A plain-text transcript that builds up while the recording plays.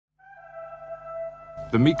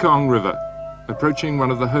the Mekong River, approaching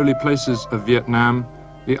one of the holy places of Vietnam,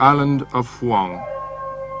 the island of Phuong.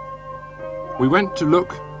 We went to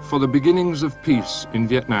look for the beginnings of peace in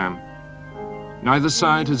Vietnam. Neither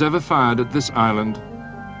side has ever fired at this island.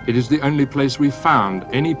 It is the only place we found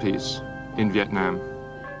any peace in Vietnam.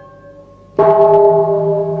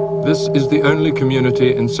 This is the only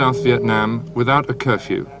community in South Vietnam without a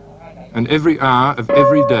curfew, and every hour of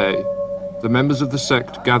every day, the members of the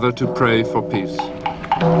sect gather to pray for peace.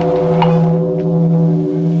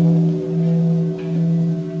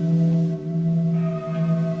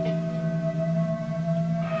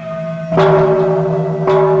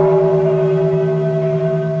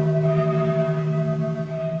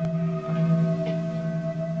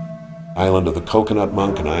 Island of the Coconut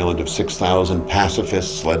Monk, an island of 6,000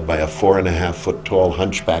 pacifists led by a 4.5-foot tall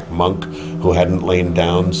hunchback monk who hadn't lain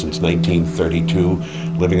down since 1932,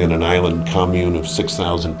 living in an island commune of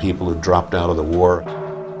 6,000 people who dropped out of the war.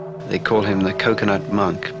 They call him the Coconut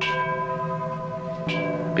Monk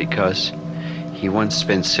because he once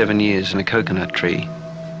spent 7 years in a coconut tree,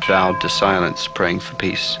 vowed to silence, praying for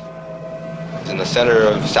peace. In the center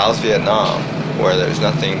of South Vietnam, where there's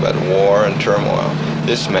nothing but war and turmoil,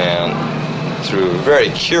 this man, through very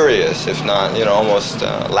curious, if not, almost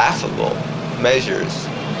laughable measures,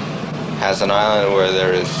 has an island where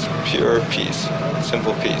there is pure peace,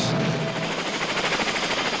 simple peace.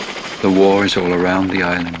 The war is all around the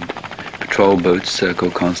island. Patrol boats circle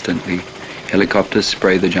constantly. Helicopters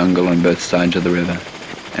spray the jungle on both sides of the river.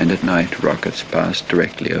 And at night, rockets pass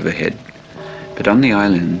directly overhead. But on the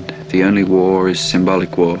island, the only war is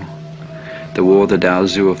symbolic war. The war the Dao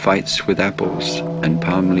Zhuo fights with apples and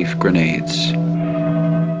palm leaf grenades.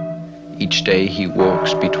 Each day he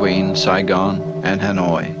walks between Saigon and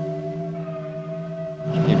Hanoi.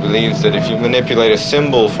 He believes that if you manipulate a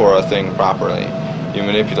symbol for a thing properly, you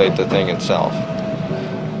manipulate the thing itself.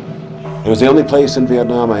 It was the only place in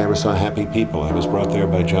Vietnam I ever saw happy people. I was brought there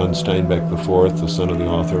by John Steinbeck IV, the son of the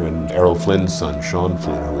author, and Errol Flynn's son, Sean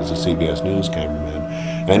Flynn, who was a CBS News cameraman.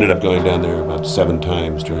 I ended up going down there about 7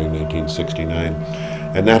 times during 1969.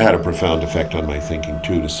 And that had a profound effect on my thinking,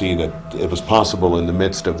 too, to see that it was possible in the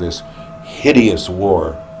midst of this hideous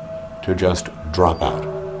war to just drop out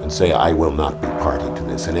and say, I will not be party to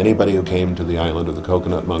this. And anybody who came to the island of the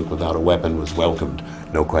Coconut Monk without a weapon was welcomed,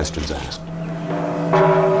 no questions asked.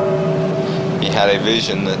 He had a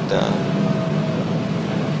vision that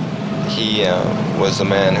he was the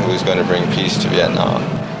man who was going to bring peace to Vietnam.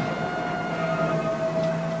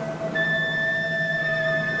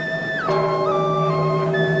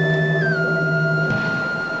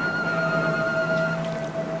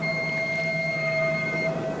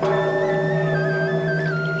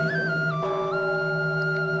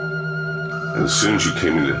 And as soon as you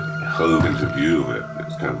hove into view of it,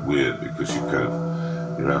 it's kind of weird because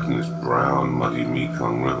you're out in this brown, muddy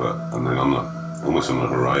Mekong River, and then almost on the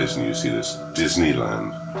horizon you see this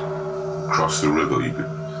Disneyland. Across the river you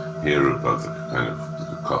could hear above the kind of the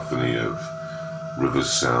cacophony of river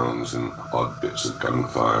sounds and odd bits of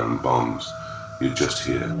gunfire and bombs. You just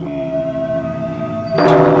hear.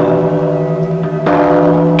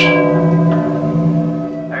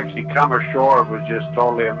 Actually, come ashore was just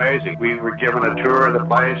totally amazing. We were given a tour of the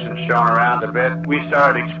place and shown around a bit. We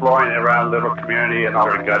started exploring around the little community and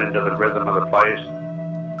already got into the rhythm of the place.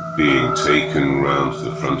 Being taken round to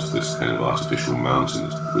the front of this kind of artificial mountain,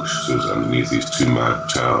 which sits underneath these 2 mad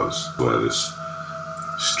towers, where this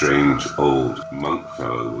strange old monk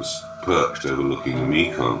fellow was perched overlooking the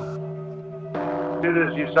Mekong. As soon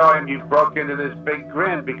as you saw him, you broke into this big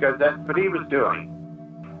grin because that's what he was doing.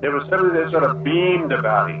 There was something that sort of beamed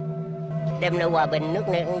about him.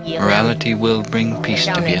 Morality will bring peace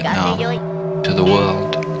to Vietnam, to the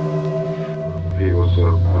world. He was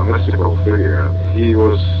a mystical figure. He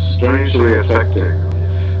was strangely affecting,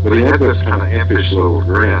 but he had this kind of impish little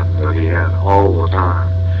grin that he had all the time.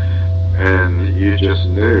 And you just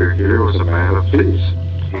knew here was a man of peace.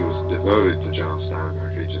 He was devoted to John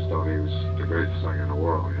Steinbeck. He just thought he was the greatest thing in the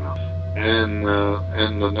world,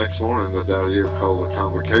 And the next morning, the Dao called a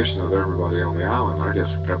convocation of everybody on the island. I guess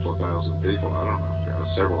a couple of thousand people, I don't know,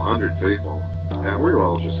 several hundred people. And we were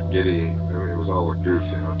all just giddy. It was all a goof,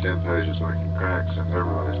 10 pages making cracks, and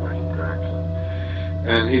everybody's making cracks.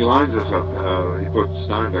 And he lines us up. He put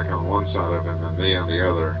Steinbeck on one side of him and me on the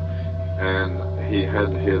other. And he had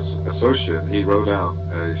his associate, he wrote out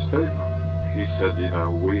a statement. He said,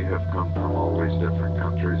 we have come from all these different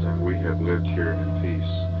countries, and we have lived here in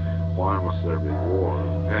peace. Why must there be war?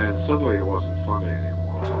 And suddenly it wasn't funny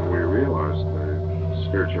anymore. We realized the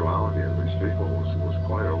spirituality of these people was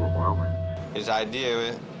quite overwhelming. His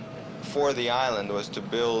idea for the island was to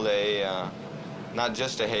build a not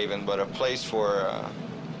just a haven, but a place for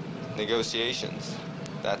negotiations.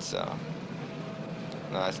 That's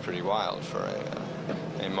pretty wild for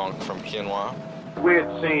a monk from Quinoa. We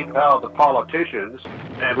had seen how the politicians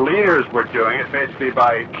and leaders were doing it, basically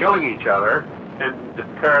by killing each other, and the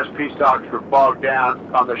Paris peace talks were bogged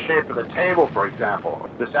down on the shape of the table, for example.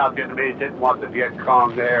 The South Vietnamese didn't want the Viet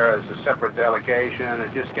Cong there as a separate delegation.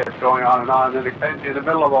 It just kept going on and on. And in the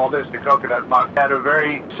middle of all this, the coconut monk had a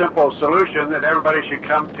very simple solution that everybody should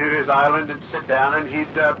come to his island and sit down, and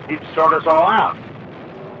he'd sort us all out.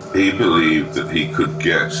 He believed that he could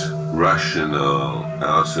get rationale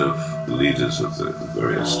out of the leaders of the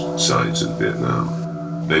various sides in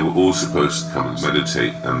Vietnam. They were all supposed to come and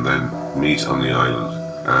meditate and then meet on the island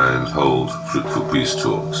and hold fruitful peace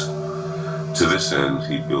talks. To this end,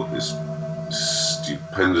 he built this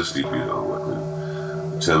stupendously beautiful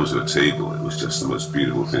weapon. In terms of a table, it was just the most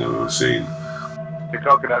beautiful thing I've ever seen. The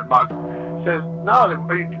coconut monk says, no,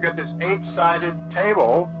 you get this 8-sided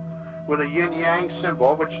table with a yin-yang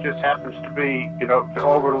symbol, which just happens to be,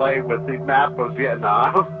 overlaid with the map of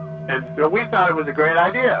Vietnam. And we thought it was a great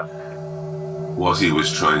idea. What he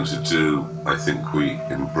was trying to do, I think we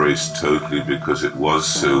embraced totally, because it was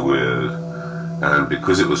so weird. And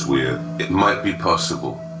because it was weird, it might be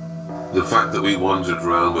possible. The fact that we wandered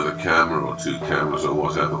around with a camera or 2 cameras or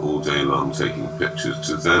whatever all day long taking pictures,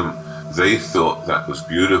 to them, they thought that was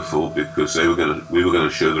beautiful because we were going to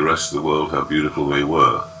show the rest of the world how beautiful they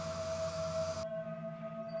were.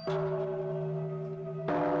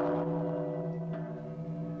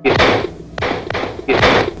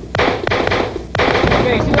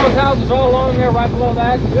 See those houses all along there right below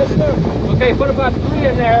that? Yes, sir. Okay, put about 3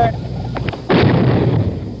 in there.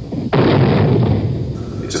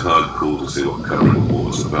 It's a hard call to say what covering war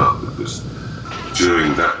is about, because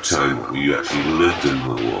during that time when you actually lived in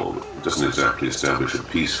the war, it doesn't exactly establish a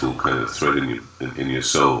peaceful kind of thread in your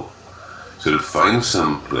soul. So to find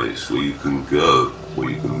some place where you can go, where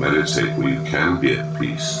you can meditate, where you can be at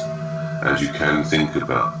peace, and you can think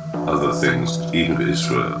about other things, even if it is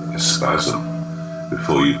for a spasm,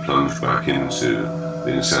 before you plunge back into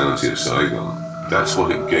the insanity of Saigon. That's what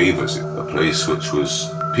it gave us, a place which was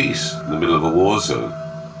peace in the middle of a war zone.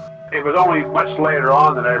 It was only much later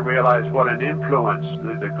on that I realized what an influence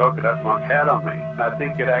the coconut monk had on me. I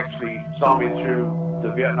think it actually saw me through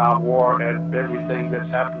the Vietnam War and everything that's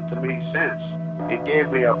happened to me since. It gave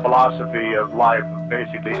me a philosophy of life,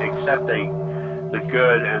 basically accepting the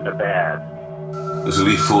good and the bad. There's a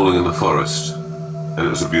leaf falling in the forest, and it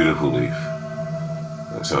was a beautiful leaf.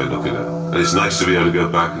 That's how I look at it. And it's nice to be able to go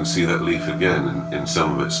back and see that leaf again in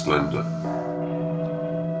some of its splendor.